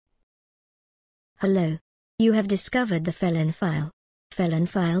Hello. You have discovered the Felon File.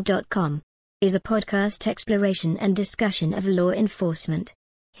 Felonfile.com is a podcast exploration and discussion of law enforcement,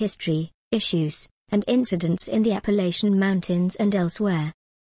 history, issues, and incidents in the Appalachian Mountains and elsewhere.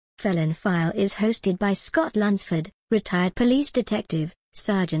 Felon File is hosted by Scott Lunsford, retired police detective,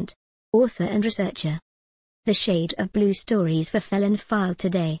 sergeant, author and researcher. The Shade of Blue stories for Felon File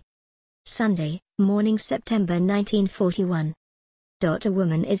today. Sunday, morning, September 1941. A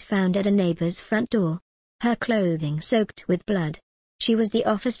woman is found at a neighbor's front door. Her clothing soaked with blood. She was the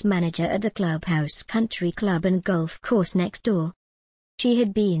office manager at the Clubhouse Country Club and Golf Course next door. She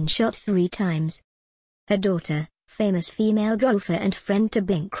had been shot 3 times. Her daughter, famous female golfer and friend to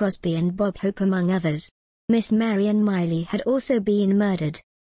Bing Crosby and Bob Hope among others, Miss Marion Miley, had also been murdered.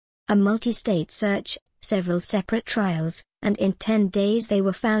 A multi-state search, several separate trials, and in 10 days they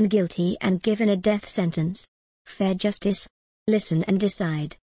were found guilty and given a death sentence. Fair justice? Listen and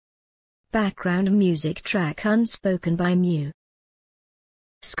decide. Background music track Unspoken by Mew.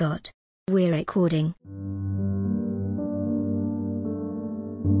 Scott. We're recording.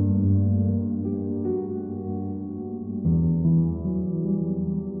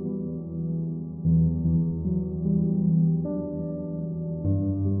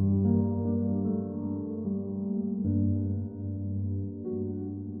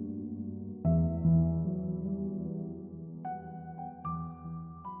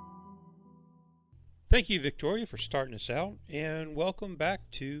 Thank you, Victoria, for starting us out, and welcome back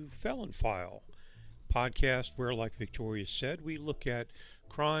to Felon File, podcast where, like Victoria said, we look at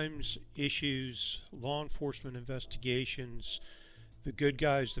crimes, issues, law enforcement investigations, the good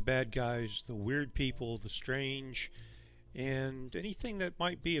guys, the bad guys, the weird people, the strange, and anything that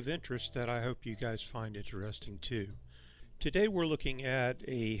might be of interest that I hope you guys find interesting too. Today we're looking at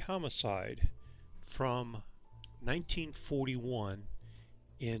a homicide from 1941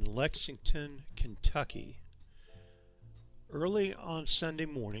 in Lexington, Kentucky. Early on Sunday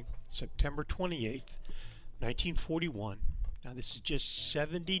morning, September 28th, 1941. Now this is just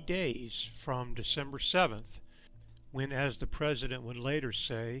 70 days from December 7th, when, as the president would later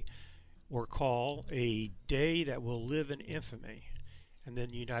say or call, a day that will live in infamy, and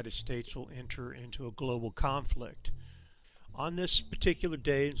then the United States will enter into a global conflict. On this particular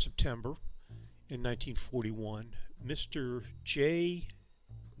day in September in 1941, Mr. J.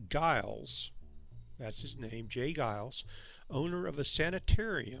 Giles, that's his name, Jay Giles, owner of a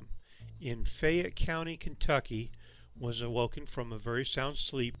sanitarium in Fayette County, Kentucky, was awoken from a very sound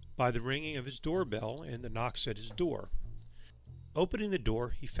sleep by the ringing of his doorbell and the knocks at his door. Opening the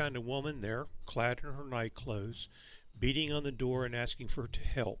door, he found a woman there, clad in her night clothes, beating on the door and asking for her to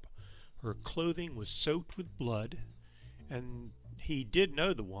help. Her clothing was soaked with blood, and he did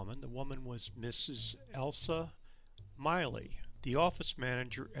know the woman. The woman was Mrs. Elsa Miley, the office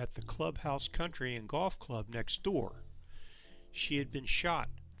manager at the Clubhouse Country and Golf Club next door. She had been shot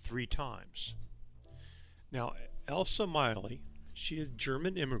 3 times. Now, Elsa Miley, she is a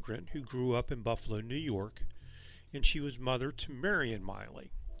German immigrant who grew up in Buffalo, New York, and she was mother to Marion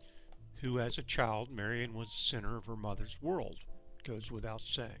Miley, who as a child, Marion was the center of her mother's world. Goes without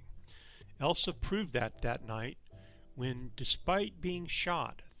saying. Elsa proved that night when, despite being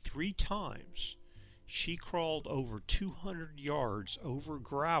shot 3 times, she crawled over 200 yards over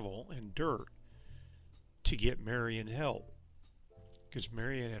gravel and dirt to get Marion help, because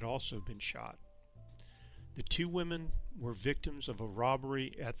Marion had also been shot. The 2 women were victims of a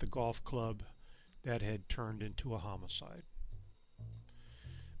robbery at the golf club that had turned into a homicide.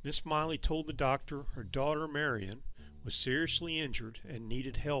 Miss Miley told the doctor her daughter Marion was seriously injured and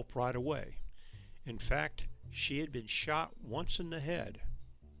needed help right away. In fact, she had been shot once in the head.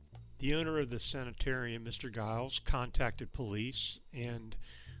 The owner of the sanitarium, Mr. Giles, contacted police and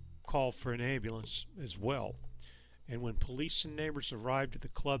called for an ambulance as well. And when police and neighbors arrived at the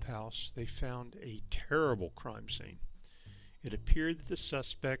clubhouse, they found a terrible crime scene. It appeared that the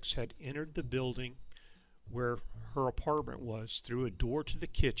suspects had entered the building where her apartment was through a door to the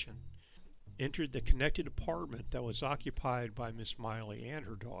kitchen, entered the connected apartment that was occupied by Miss Miley and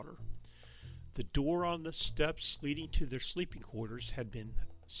her daughter. The door on the steps leading to their sleeping quarters had been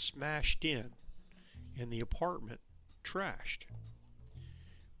smashed in, and the apartment trashed.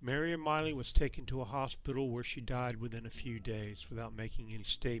 Marion Miley was taken to a hospital where she died within a few days without making any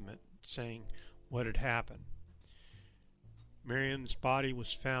statement saying what had happened. Marion's body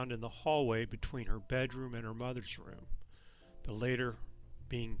was found in the hallway between her bedroom and her mother's room, the latter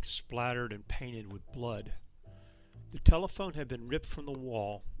being splattered and painted with blood. The telephone had been ripped from the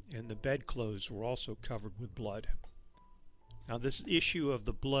wall, and the bedclothes were also covered with blood. Now, this issue of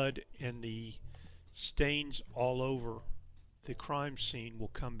the blood and the stains all over the crime scene will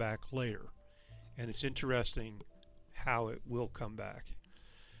come back later, and it's interesting how it will come back.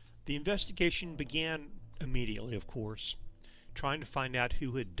 The investigation began immediately, of course, trying to find out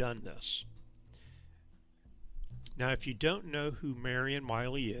who had done this. Now, if you don't know who Marion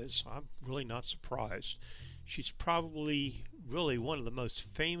Miley is, I'm really not surprised. She's probably really one of the most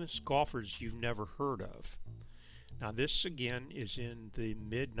famous golfers you've never heard of. Now, this again is in the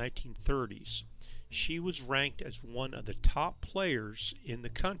mid-1930s. She was ranked as one of the top players in the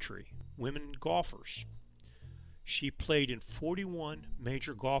country, women golfers. She played in 41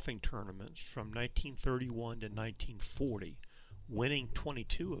 major golfing tournaments from 1931 to 1940, winning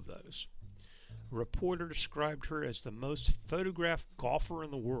 22 of those. A reporter described her as the most photographed golfer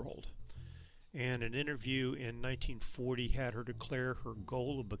in the world, and an interview in 1940 had her declare her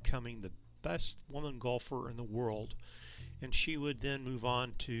goal of becoming the best woman golfer in the world, and she would then move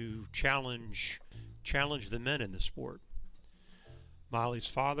on to challenge the men in the sport. Miley's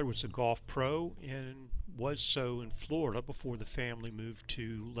father was a golf pro and was so in Florida before the family moved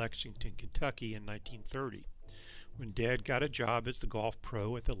to Lexington, Kentucky in 1930, when Dad got a job as the golf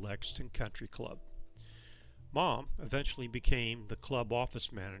pro at the Lexington Country Club. Mom eventually became the club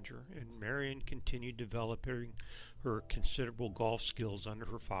office manager, and Marion continued developing her considerable golf skills under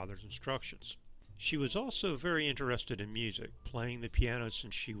her father's instructions. She was also very interested in music, playing the piano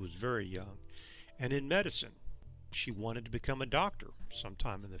since she was very young, and in medicine. She wanted to become a doctor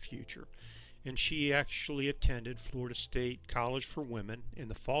sometime in the future, and she actually attended Florida State College for Women in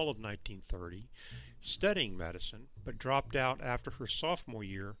the fall of 1930, studying medicine, but dropped out after her sophomore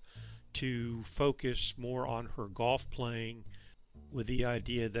year to focus more on her golf playing, with the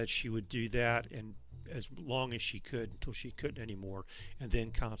idea that she would do that and as long as she could until she couldn't anymore, and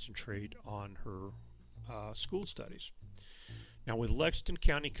then concentrate on her school studies. Now, with Lexington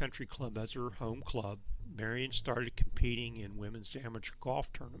County Country Club as her home club, Marion started competing in women's amateur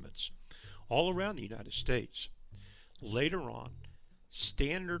golf tournaments all around the United States. Later on,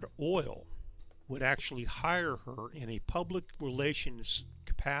 Standard Oil would actually hire her in a public relations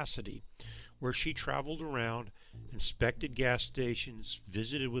capacity, where she traveled around, inspected gas stations,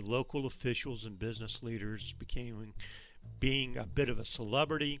 visited with local officials and business leaders, being a bit of a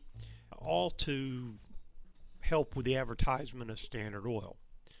celebrity, all to help with the advertisement of Standard Oil.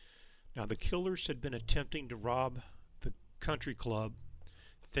 Now, the killers had been attempting to rob the country club,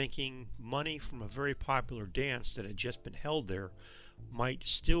 thinking money from a very popular dance that had just been held there might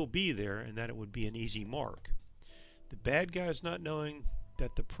still be there and that it would be an easy mark. The bad guys, not knowing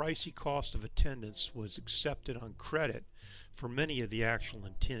that the pricey cost of attendance was accepted on credit for many of the actual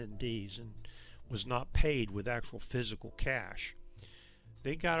attendees and was not paid with actual physical cash,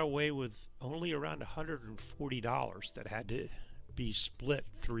 they got away with only around $140 that had to be split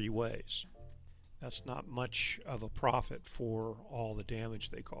 3 ways. That's not much of a profit for all the damage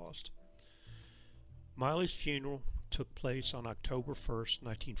they caused. Miley's funeral took place on October 1st,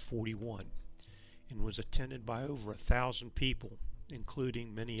 1941, and was attended by over 1,000 people,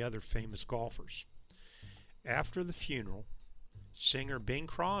 including many other famous golfers. After the funeral, singer Bing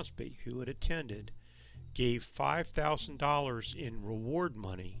Crosby, who had attended, gave $5,000 in reward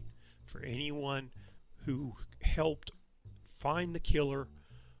money for anyone who helped find the killer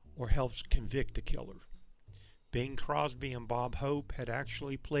or helps convict the killer. Bing Crosby and Bob Hope had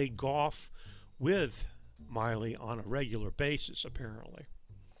actually played golf with Miley on a regular basis, apparently,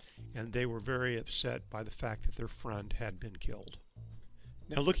 and they were very upset by the fact that their friend had been killed.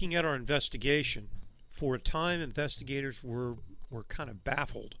 Now, looking at our investigation, for a time investigators were kind of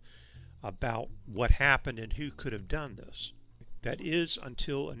baffled about what happened and who could have done this. That is,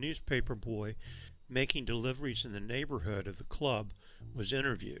 until a newspaper boy making deliveries in the neighborhood of the club was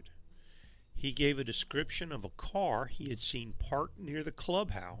interviewed. He gave a description of a car he had seen parked near the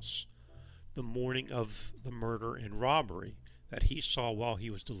clubhouse the morning of the murder and robbery that he saw while he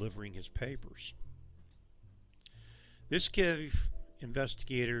was delivering his papers. This gave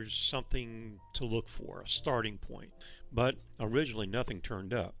investigators something to look for, a starting point, but originally nothing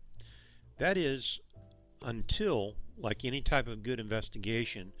turned up. That is, until, like any type of good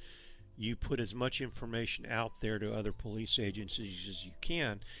investigation, you put as much information out there to other police agencies as you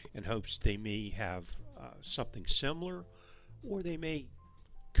can in hopes they may have something similar, or they may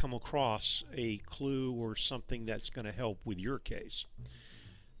come across a clue or something that's going to help with your case.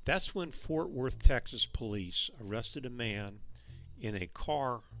 That's when Fort Worth, Texas police arrested a man in a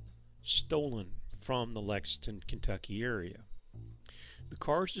car stolen from the Lexington, Kentucky area. The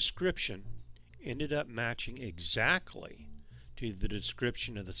car's description ended up matching exactly to the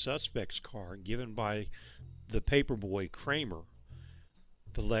description of the suspect's car given by the paperboy Kramer,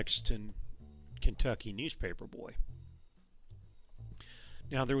 the Lexington, Kentucky newspaper boy.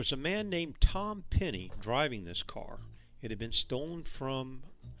 Now, there was a man named Tom Penny driving this car. It had been stolen from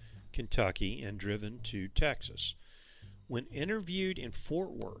Kentucky and driven to Texas. When interviewed in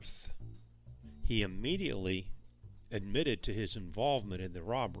Fort Worth, he immediately admitted to his involvement in the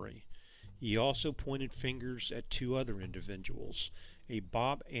robbery. He also pointed fingers at two other individuals, a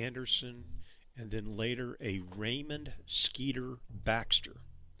Bob Anderson and then later a Raymond Skeeter Baxter.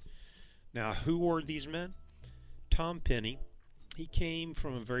 Now, who were these men? Tom Penny. He came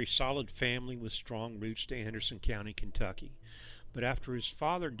from a very solid family with strong roots to Anderson County, Kentucky. But after his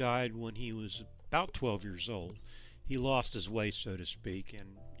father died when he was about 12 years old, he lost his way, so to speak,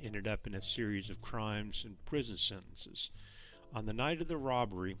 and ended up in a series of crimes and prison sentences. On the night of the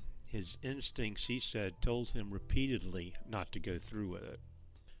robbery, his instincts, he said, told him repeatedly not to go through with it.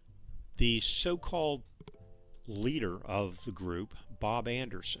 The so-called leader of the group, Bob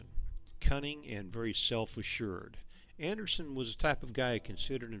Anderson, cunning and very self-assured. Anderson was the type of guy who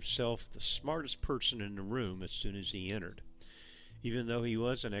considered himself the smartest person in the room as soon as he entered. Even though he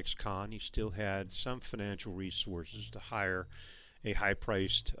was an ex-con, he still had some financial resources to hire a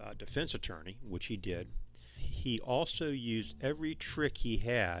high-priced defense attorney, which he did. He also used every trick he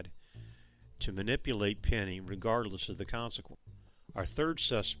had to manipulate Penny regardless of the consequence. Our third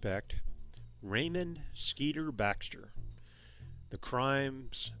suspect, Raymond Skeeter Baxter, the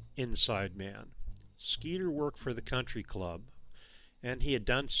crime's inside man. Skeeter worked for the country club, and he had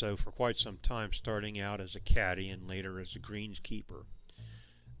done so for quite some time, starting out as a caddy and later as a greenskeeper.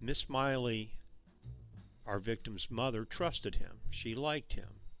 Miss Miley, our victim's mother, trusted him. She liked him.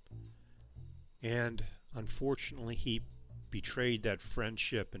 And unfortunately, he betrayed that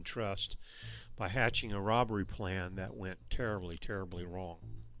friendship and trust by hatching a robbery plan that went terribly, terribly wrong.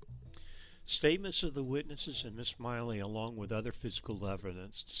 Statements of the witnesses and Miss Miley, along with other physical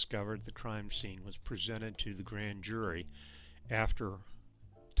evidence discovered at the crime scene, was presented to the grand jury after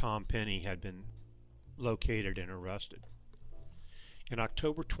Tom Penny had been located and arrested. On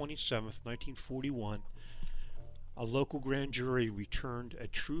October 27, 1941, a local grand jury returned a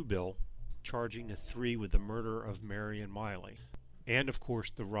true bill charging the three with the murder of Marion Miley and, of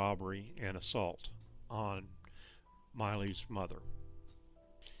course, the robbery and assault on Miley's mother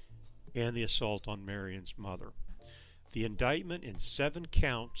and the assault on Marion's mother. The indictment in 7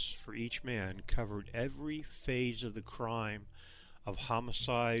 counts for each man covered every phase of the crime of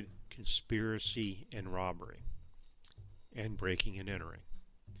homicide, conspiracy, and robbery, and breaking and entering.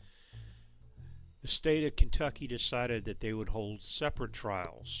 The state of Kentucky decided that they would hold separate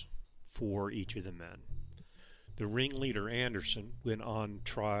trials for each of the men. The ringleader, Anderson, went on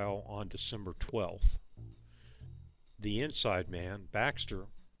trial on December 12th. The inside man, Baxter,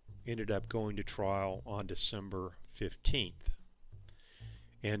 ended up going to trial on December 15th.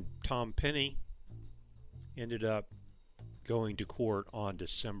 And Tom Penny ended up going to court on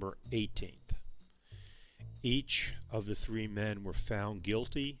December 18th. Each of the 3 men were found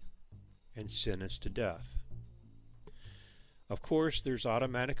guilty and sentenced to death. Of course, there's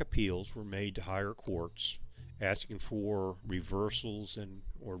automatic appeals were made to higher courts asking for reversals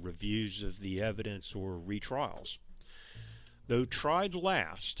or reviews of the evidence or retrials. Though tried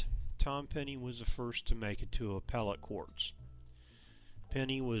last, Tom Penny was the first to make it to appellate courts.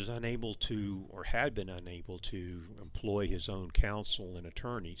 Penny was unable to, or had been unable to, employ his own counsel and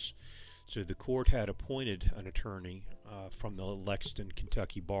attorneys, so the court had appointed an attorney from the Lexington,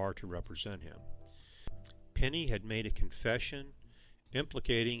 Kentucky bar to represent him. Penny had made a confession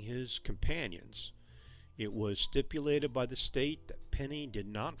implicating his companions. It was stipulated by the state that Penny did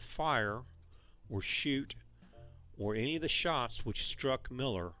not fire or shoot, or any of the shots which struck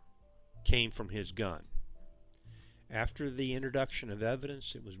Miller came from his gun. After the introduction of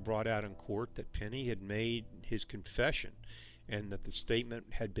evidence, it was brought out in court that Penny had made his confession and that the statement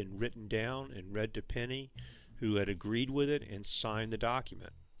had been written down and read to Penny, who had agreed with it and signed the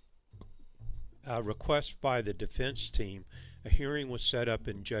document. A request by the defense team, a hearing was set up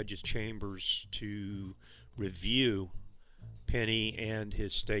in judges' chambers to review Penny and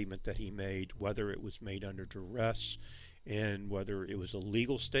his statement that he made, whether it was made under duress and whether it was a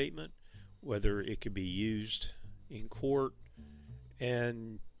legal statement, whether it could be used in court,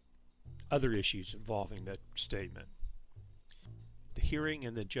 and other issues involving that statement. The hearing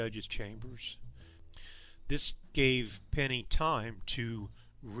in the judges' chambers. This gave Penny time to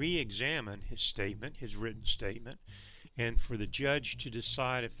re-examine his statement, his written statement, and for the judge to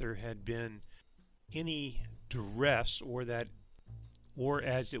decide if there had been any duress or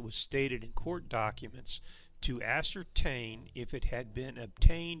as it was stated in court documents, to ascertain if it had been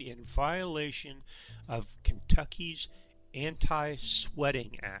obtained in violation of Kentucky's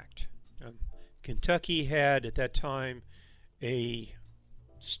Anti-Sweating Act. Kentucky had at that time a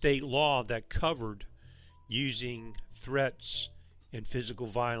state law that covered using threats and physical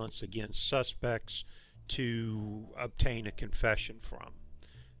violence against suspects to obtain a confession from,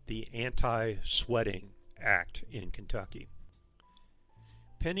 the Anti-Sweating Act in Kentucky.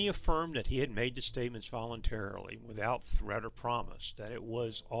 Penny affirmed that he had made the statements voluntarily, without threat or promise, that it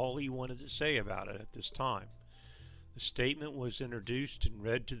was all he wanted to say about it at this time. The statement was introduced and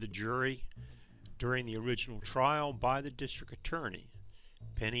read to the jury during the original trial by the district attorney.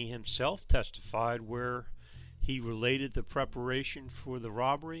 Penny himself testified, where he related the preparation for the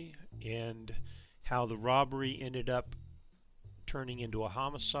robbery and how the robbery ended up turning into a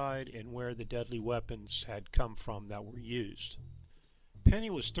homicide and where the deadly weapons had come from that were used.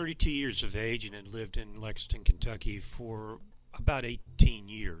 Penny was 32 years of age and had lived in Lexington, Kentucky for about 18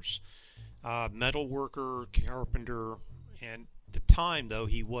 years. Metal worker, carpenter, and at the time, though,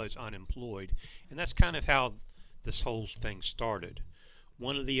 he was unemployed. And that's kind of how this whole thing started.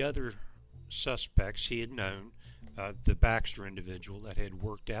 One of the other suspects he had known, the Baxter individual that had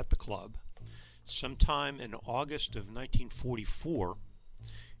worked at the club, sometime in August of 1944,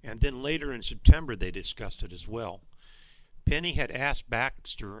 and then later in September they discussed it as well. Penny had asked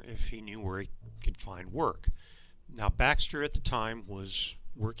Baxter if he knew where he could find work. Now, Baxter at the time was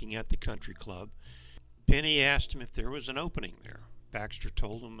working at the country club. Penny asked him if there was an opening there. Baxter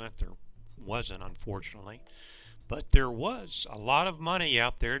told him that there wasn't, unfortunately, but there was a lot of money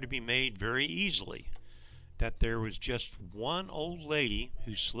out there to be made very easily. That there was just one old lady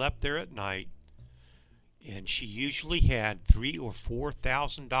who slept there at night, and she usually had $3,000 or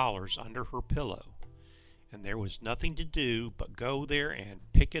 $4,000 under her pillow. And there was nothing to do but go there and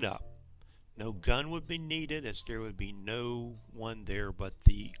pick it up. No gun would be needed, as there would be no one there but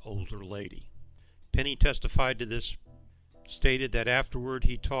the older lady. Penny testified to this, stated that afterward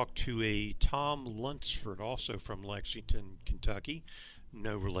he talked to a Tom Lunsford, also from Lexington, Kentucky,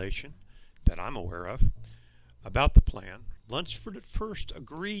 no relation that I'm aware of, about the plan. Lunsford at first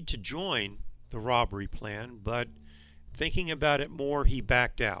agreed to join the robbery plan, but thinking about it more, he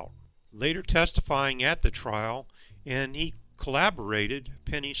backed out. Later testifying at the trial, and he corroborated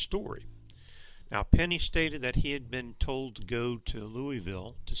Penny's story. Now, Penny stated that he had been told to go to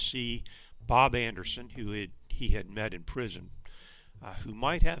Louisville to see Bob Anderson, who he had met in prison, who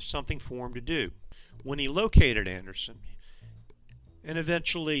might have something for him to do. When he located Anderson, and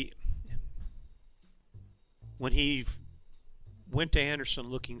eventually when he went to Anderson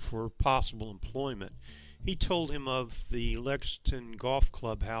looking for possible employment, he told him of the Lexington Golf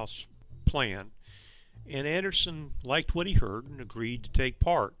Clubhouse plan, and Anderson liked what he heard and agreed to take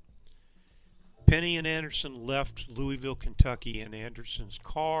part. Penny and Anderson left Louisville, Kentucky in Anderson's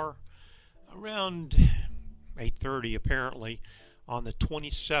car around 8:30 apparently on the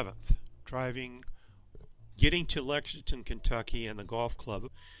 27th, getting to Lexington, Kentucky and the golf club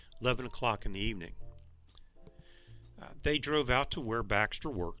 11 o'clock in the evening. They drove out to where Baxter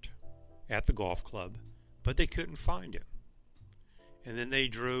worked at the golf club, but they couldn't find him. And then they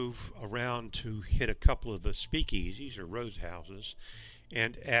drove around to hit a couple of the speakeasies or roadhouses,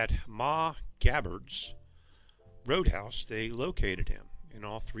 and at Ma Gabbard's Roadhouse they located him. And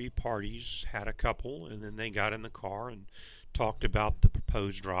all three parties had a couple, and then they got in the car and talked about the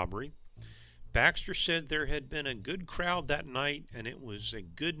proposed robbery. Baxter said there had been a good crowd that night, and it was a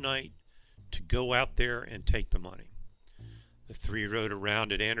good night to go out there and take the money. The three rode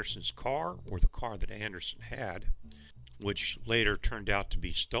around at Anderson's car, or the car that Anderson had, which later turned out to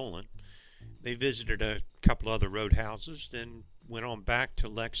be stolen. They visited a couple other roadhouses, then went on back to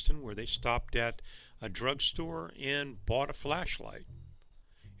Lexington, where they stopped at a drugstore and bought a flashlight.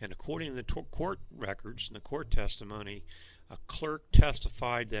 And according to the court records and the court testimony, a clerk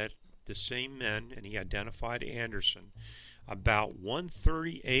testified that the same men, and he identified Anderson, about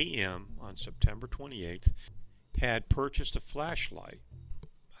 1:30 a.m. on September 28th, had purchased a flashlight.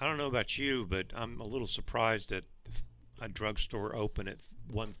 I don't know about you, but I'm a little surprised that a drugstore open at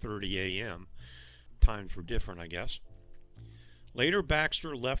 1:30 a.m. Times were different, I guess. Later,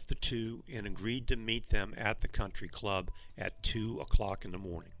 Baxter left the two and agreed to meet them at the country club at 2 o'clock in the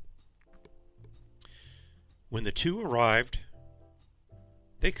morning. When the two arrived,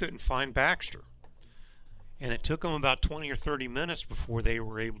 they couldn't find Baxter, and it took them about 20 or 30 minutes before they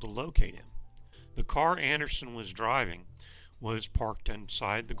were able to locate him. The car Anderson was driving was parked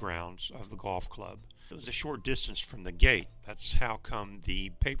inside the grounds of the golf club. It was a short distance from the gate. That's how come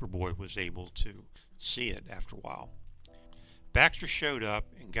the paperboy was able to see it after a while. Baxter showed up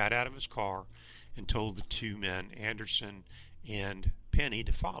and got out of his car and told the two men, Anderson and Penny,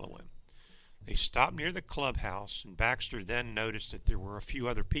 to follow him. They stopped near the clubhouse, and Baxter then noticed that there were a few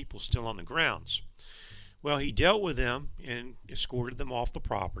other people still on the grounds. Well, he dealt with them and escorted them off the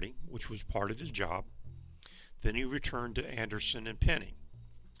property, which was part of his job. Then he returned to Anderson and Penny.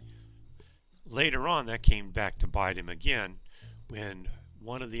 Later on, that came back to bite him again when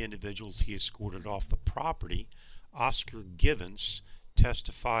one of the individuals he escorted off the property, Oscar Givens,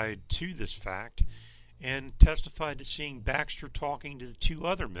 testified to this fact and testified to seeing Baxter talking to the two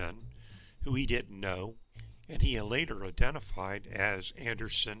other men who he didn't know, and he later identified as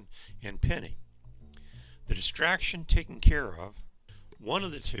Anderson and Penny. The distraction taken care of, one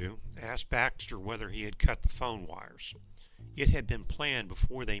of the two asked Baxter whether he had cut the phone wires. It had been planned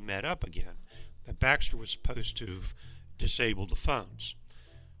before they met up again that Baxter was supposed to have disabled the phones.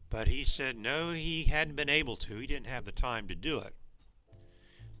 But he said no, he hadn't been able to. He didn't have the time to do it.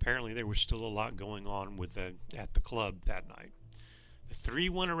 Apparently there was still a lot going on at the club that night. The three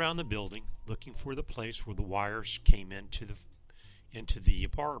went around the building looking for the place where the wires came into the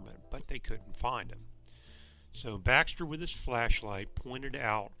apartment, but they couldn't find them. So Baxter, with his flashlight, pointed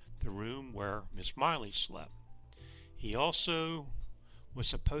out the room where Miss Miley slept. He also was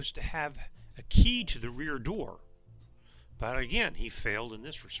supposed to have a key to the rear door, but again, he failed in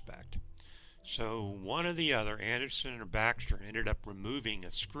this respect. So one or the other, Anderson or Baxter, ended up removing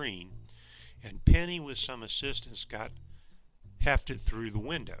a screen, and Penny, with some assistance, got hefted through the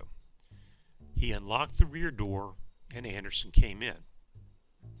window. He unlocked the rear door, and Anderson came in.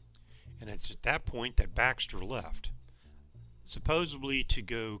 And it's at that point that Baxter left, supposedly to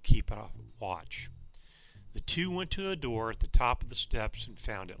go keep a watch. The two went to a door at the top of the steps and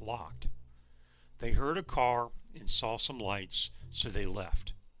found it locked. They heard a car and saw some lights, so they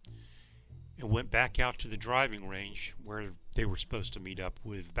left and went back out to the driving range where they were supposed to meet up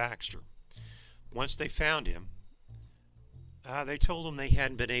with Baxter. Once they found him, they told him they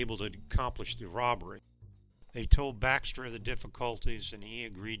hadn't been able to accomplish the robbery. They told Baxter of the difficulties, and he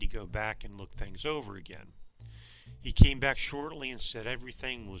agreed to go back and look things over again. He came back shortly and said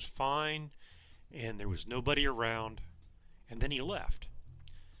everything was fine and there was nobody around, and then he left.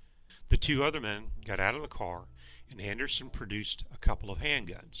 The two other men got out of the car, and Anderson produced a couple of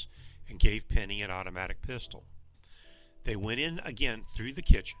handguns and gave Penny an automatic pistol. They went in again through the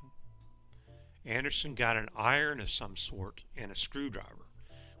kitchen. Anderson got an iron of some sort and a screwdriver,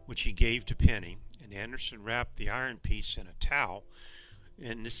 which he gave to Penny, and Anderson wrapped the iron piece in a towel,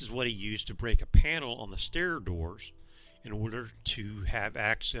 and this is what he used to break a panel on the stair doors in order to have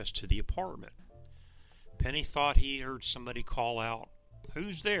access to the apartment. Penny thought he heard somebody call out,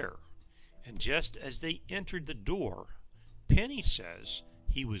 "Who's there?" And just as they entered the door, Penny says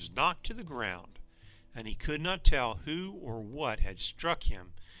he was knocked to the ground, and he could not tell who or what had struck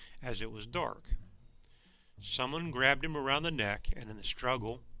him as it was dark. Someone grabbed him around the neck, and in the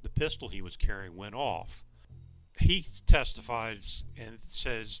struggle, the pistol he was carrying went off. He testifies and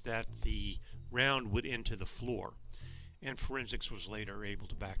says that the round went into the floor, and forensics was later able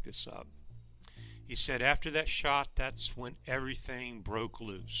to back this up. He said after that shot, that's when everything broke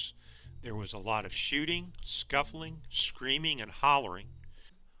loose. There was a lot of shooting, scuffling, screaming, and hollering.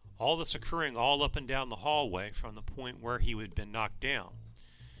 All this occurring all up and down the hallway from the point where he had been knocked down.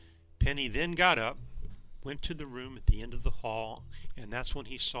 Penny then got up, went to the room at the end of the hall, and that's when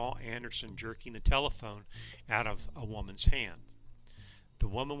he saw Anderson jerking the telephone out of a woman's hand. The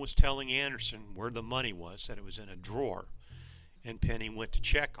woman was telling Anderson where the money was, that it was in a drawer, and Penny went to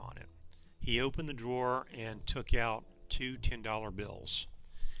check on it. He opened the drawer and took out two $10 bills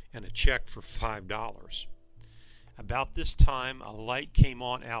and a check for $5. About this time, a light came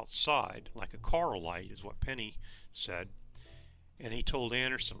on outside, like a car light is what Penny said, and he told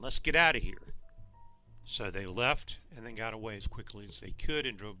Anderson, "Let's get out of here." So they left and then got away as quickly as they could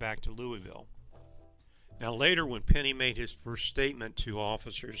and drove back to Louisville. Now later, when Penny made his first statement to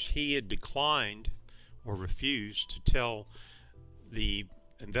officers, he had declined or refused to tell the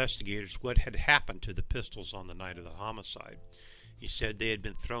investigators what had happened to the pistols on the night of the homicide. He said they had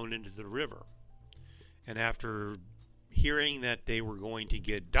been thrown into the river. And after hearing that they were going to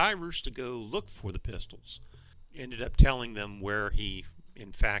get divers to go look for the pistols, ended up telling them where he,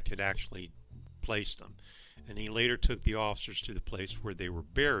 in fact, had actually placed them. And he later took the officers to the place where they were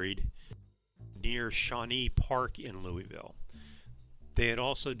buried near Shawnee Park in Louisville. They had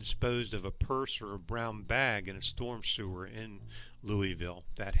also disposed of a purse or a brown bag in a storm sewer in Louisville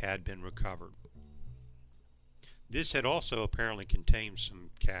that had been recovered. This had also apparently contained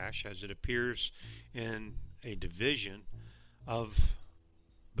some cash, as it appears in a division of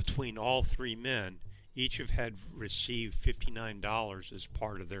between all three men. Each had received $59 as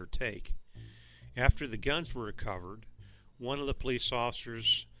part of their take. After the guns were recovered, one of the police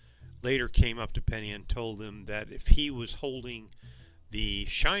officers later came up to Penny and told him that if he was holding the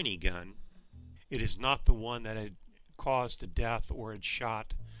shiny gun it is not the one that had caused the death or had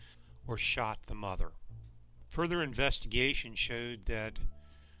shot the mother. Further investigation showed that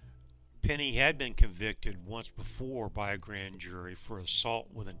Penny had been convicted once before by a grand jury for assault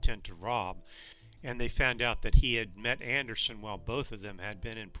with intent to rob, and they found out that he had met Anderson while both of them had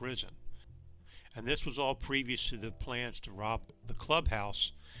been in prison. And this was all previous to the plans to rob the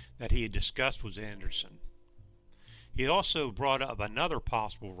clubhouse that he had discussed with Anderson. He also brought up another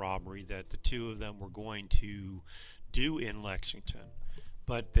possible robbery that the two of them were going to do in Lexington,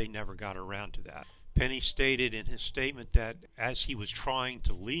 but they never got around to that. Penny stated in his statement that as he was trying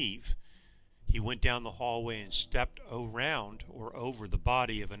to leave, he went down the hallway and stepped around or over the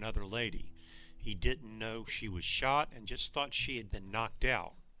body of another lady. He didn't know she was shot and just thought she had been knocked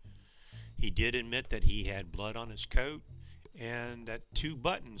out. He did admit that he had blood on his coat and that 2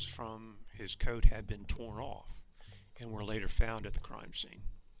 buttons from his coat had been torn off and were later found at the crime scene.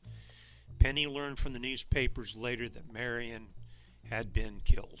 Penny learned from the newspapers later that Marion had been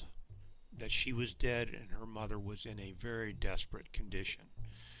killed, that she was dead and her mother was in a very desperate condition.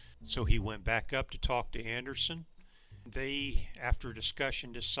 So he went back up to talk to Anderson. They, after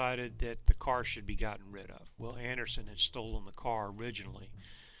discussion, decided that the car should be gotten rid of. Well, Anderson had stolen the car originally,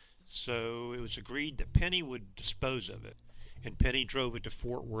 so it was agreed that Penny would dispose of it. And Penny drove it to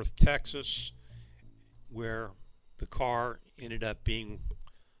Fort Worth, Texas, where the car ended up being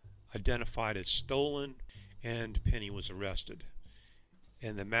identified as stolen, and Penny was arrested.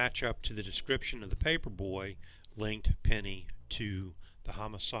 And the matchup to the description of the paperboy linked Penny to the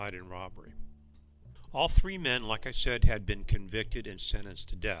homicide and robbery. All 3 men, like I said, had been convicted and sentenced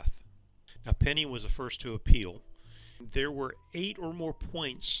to death. Now, Penny was the first to appeal. There were 8 or more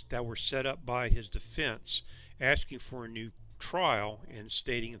points that were set up by his defense asking for a new trial and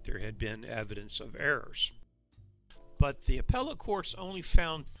stating that there had been evidence of errors. But the appellate courts only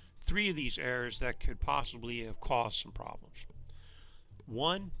found 3 of these errors that could possibly have caused some problems.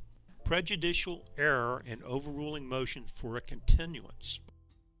 1, prejudicial error in overruling motions for a continuance,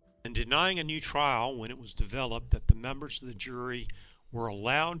 and denying a new trial when it was developed that the members of the jury were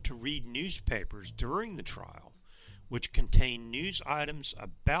allowed to read newspapers during the trial which contained news items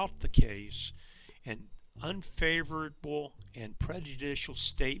about the case and unfavorable and prejudicial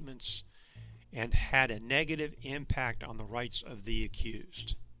statements and had a negative impact on the rights of the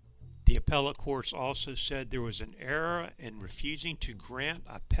accused. The appellate courts also said there was an error in refusing to grant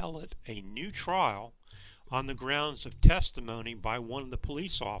appellate a new trial on the grounds of testimony by one of the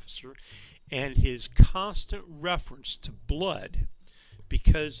police officers and his constant reference to blood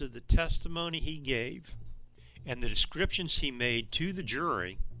because of the testimony he gave and the descriptions he made to the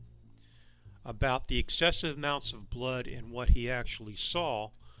jury about the excessive amounts of blood and what he actually saw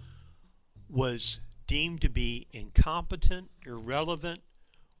was deemed to be incompetent, irrelevant,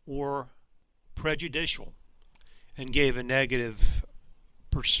 or prejudicial, and gave a negative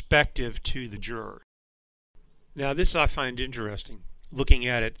perspective to the juror. Now, this I find interesting, looking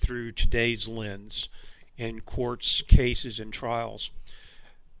at it through today's lens in courts, cases, and trials.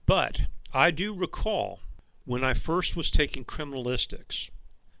 But I do recall when I first was taking criminalistics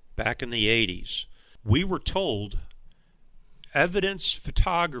back in the 80s, we were told evidence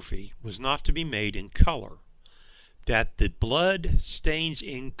photography was not to be made in color, that the blood stains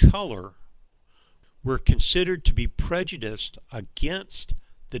in color were considered to be prejudiced against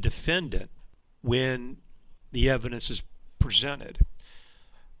the defendant when the evidence is presented.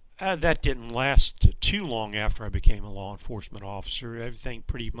 That didn't last too long after I became a law enforcement officer. Everything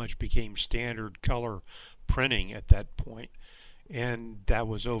pretty much became standard color printing at that point, and that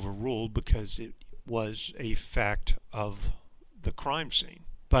was overruled because it was a fact of the crime scene.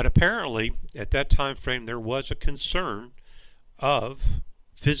 But apparently, at that time frame, there was a concern of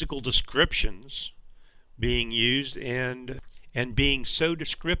physical descriptions being used and being so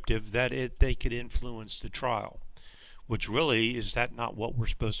descriptive that they could influence the trial, which really, is that not what we're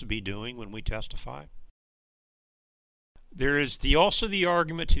supposed to be doing when we testify? There is also the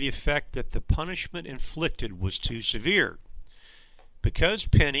argument to the effect that the punishment inflicted was too severe. Because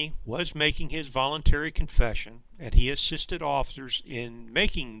Penny was making his voluntary confession and he assisted officers in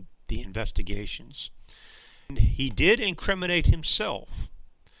making the investigations, he did incriminate himself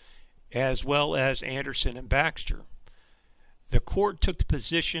as well as Anderson and Baxter. The court took the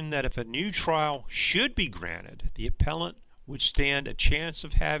position that if a new trial should be granted, the appellant would stand a chance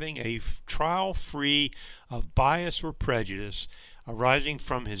of having a trial free of bias or prejudice arising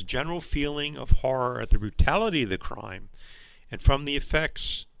from his general feeling of horror at the brutality of the crime and from the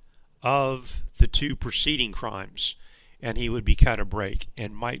effects of the 2 preceding crimes, and he would be cut a break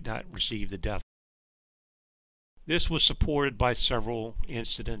and might not receive the death. This was supported by several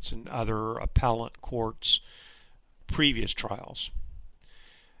incidents in other appellate courts' previous trials.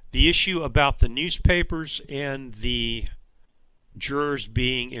 The issue about the newspapers and the jurors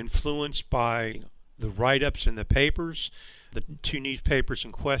being influenced by the write-ups in the papers. The two newspapers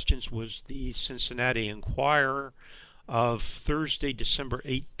in question was the Cincinnati Enquirer of Thursday, December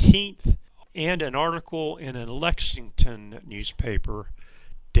 18th, and an article in a Lexington newspaper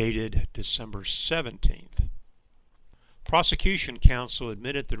dated December 17th. Prosecution counsel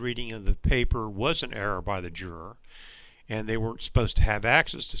admitted the reading of the paper was an error by the juror, and they weren't supposed to have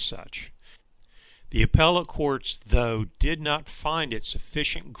access to such. The appellate courts, though, did not find it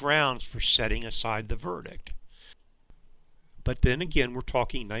sufficient grounds for setting aside the verdict. But then again, we're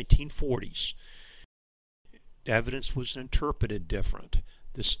talking 1940s. Evidence was interpreted different.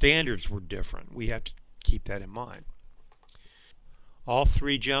 The standards were different. We have to keep that in mind. All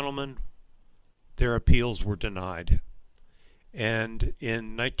three gentlemen, their appeals were denied. And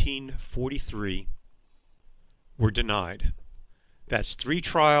in 1943, were denied. That's 3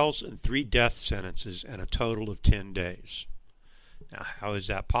 trials and 3 death sentences and a total of 10 days. Now, how is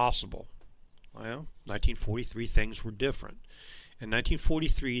that possible? Well, 1943 things were different. In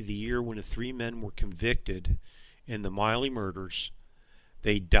 1943, the year when the 3 men were convicted in the Miley murders,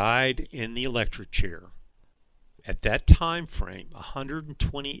 they died in the electric chair. At that time frame,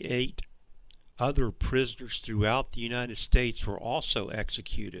 128 other prisoners throughout the United States were also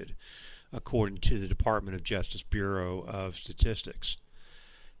executed, according to the Department of Justice Bureau of Statistics.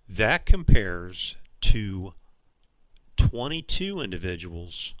 That compares to 22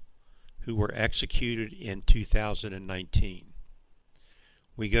 individuals who were executed in 2019.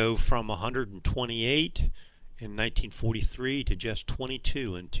 We go from 128 in 1943 to just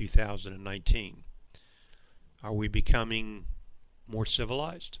 22 in 2019. Are we becoming more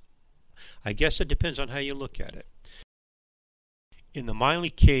civilized? I guess it depends on how you look at it. In the Miley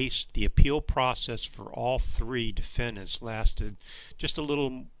case, the appeal process for all 3 defendants lasted just a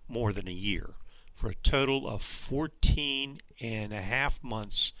little more than a year, for a total of 14 and a half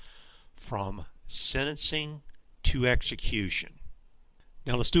months from sentencing to execution.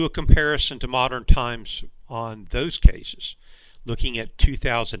 Now let's do a comparison to modern times on those cases. Looking at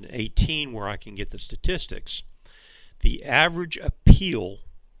 2018, where I can get the statistics, the average appeal,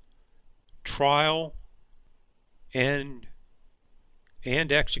 trial, and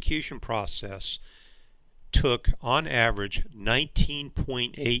execution process took, on average,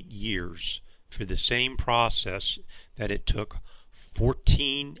 19.8 years for the same process that it took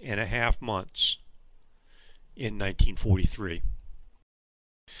 14 and a half months in 1943.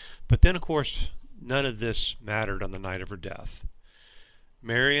 But then, of course, none of this mattered on the night of her death.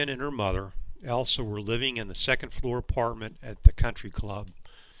 Marion and her mother, Elsa, were living in the second-floor apartment at the country club.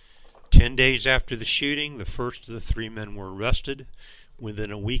 10 days after the shooting, the first of the 3 men were arrested.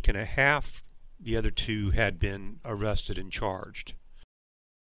 Within a week and a half, the other 2 had been arrested and charged.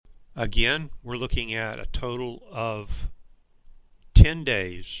 Again, we're looking at a total of 10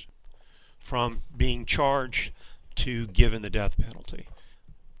 days from being charged to given the death penalty.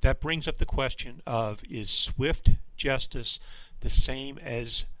 That brings up the question of, is swift justice the same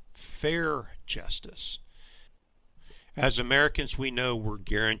as fair justice? As Americans, we know we're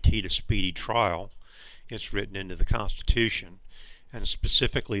guaranteed a speedy trial. It's written into the Constitution, and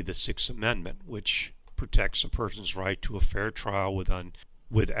specifically the Sixth Amendment, which protects a person's right to a fair trial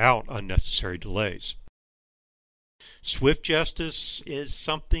without unnecessary delays. Swift justice is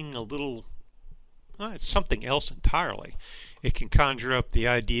something it's something else entirely. It can conjure up the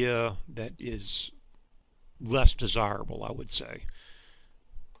idea that is less desirable, I would say.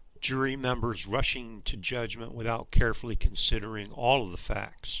 Jury members rushing to judgment without carefully considering all of the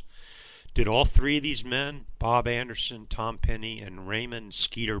facts. Did all 3 of these men, Bob Anderson, Tom Penny, and Raymond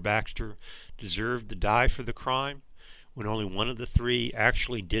Skeeter Baxter, deserve to die for the crime when only one of the 3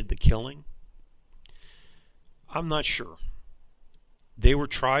 actually did the killing? I'm not sure. They were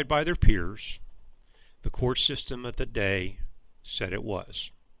tried by their peers. The court system of the day said it was.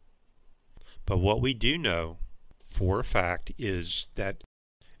 But what we do know for a fact is that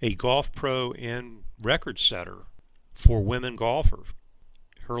a golf pro and record setter for women golfers,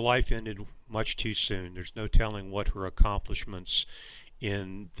 her life ended much too soon. There's no telling what her accomplishments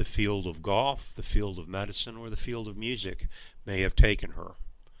in the field of golf, the field of medicine, or the field of music may have taken her.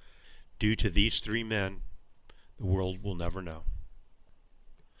 Due to these 3 men, the world will never know.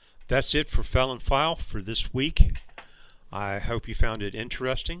 That's it for Felon File for this week. I hope you found it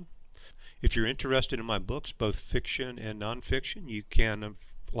interesting. If you're interested in my books, both fiction and nonfiction, you can,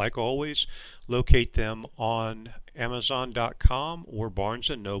 like always, locate them on Amazon.com or Barnes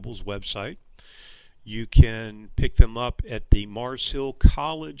 & Noble's website. You can pick them up at the Mars Hill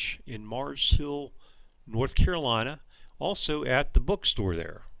College in Mars Hill, North Carolina, also at the bookstore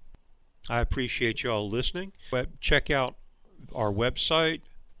there. I appreciate you all listening. Check out our website,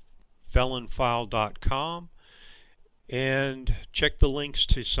 felonfile.com, and check the links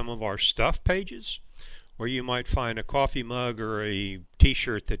to some of our stuff pages, where you might find a coffee mug or a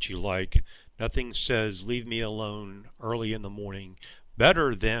t-shirt that you like. Nothing says leave me alone early in the morning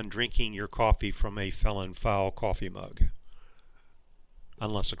better than drinking your coffee from a Felon File coffee mug.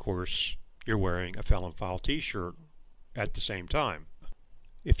 Unless, of course, you're wearing a Felon File t-shirt at the same time.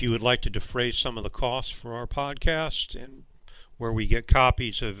 If you would like to defray some of the costs for our podcast, and where we get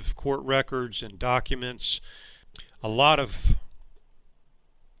copies of court records and documents, a lot of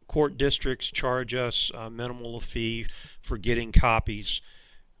court districts charge us a minimal fee for getting copies.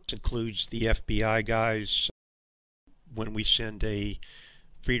 This includes the FBI guys when we send a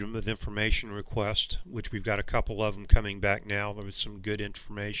Freedom of Information request, which we've got a couple of them coming back now with some good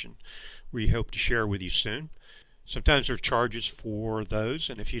information we hope to share with you soon. Sometimes there are charges for those,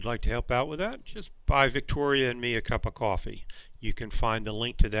 and if you'd like to help out with that, just buy Victoria and me a cup of coffee. You can find the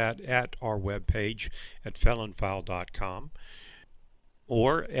link to that at our webpage at felonfile.com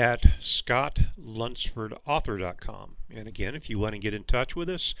or at scottlunsfordauthor.com. And again, if you want to get in touch with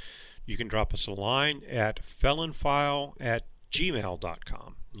us, you can drop us a line at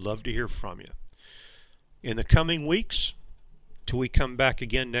felonfile@gmail.com. Love to hear from you. In the coming weeks, till we come back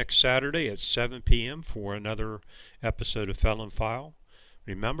again next Saturday at 7 p.m. for another episode of Felon File,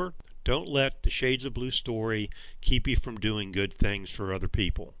 remember, don't let the Shades of Blue story keep you from doing good things for other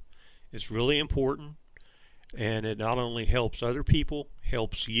people. It's really important, and it not only helps other people,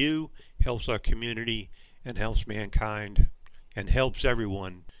 helps you, helps our community, and helps mankind, and helps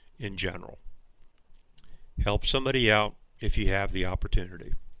everyone in general. Help somebody out if you have the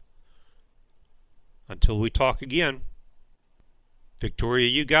opportunity. Until we talk again, Victoria,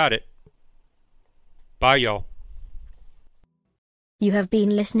 you got it. Bye, y'all. You have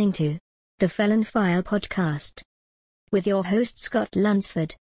been listening to the Felon File podcast with your host Scott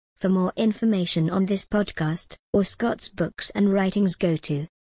Lunsford. For more information on this podcast or Scott's books and writings, go to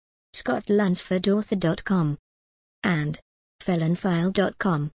scottlunsfordauthor.com and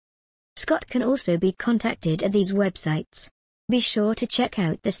felonfile.com. Scott can also be contacted at these websites. Be sure to check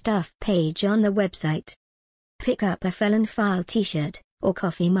out the stuff page on the website. Pick up a Felon File t-shirt or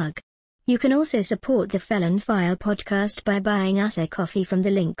coffee mug. You can also support the Felon File podcast by buying us a coffee from the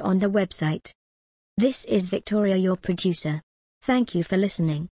link on the website. This is Victoria, your producer. Thank you for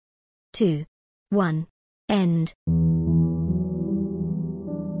listening. 2, 1, end.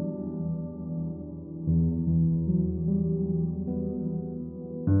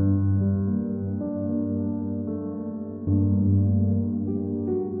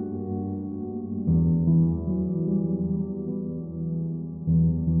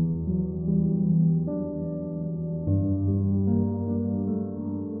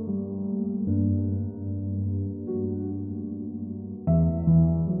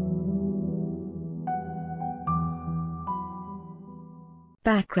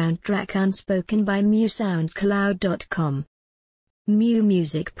 Background track unspoken by MewSoundCloud.com. Mew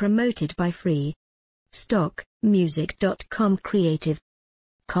music promoted by Free Stock Music.com. Creative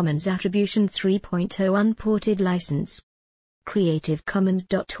Commons Attribution 3.0 Unported License.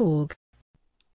 CreativeCommons.org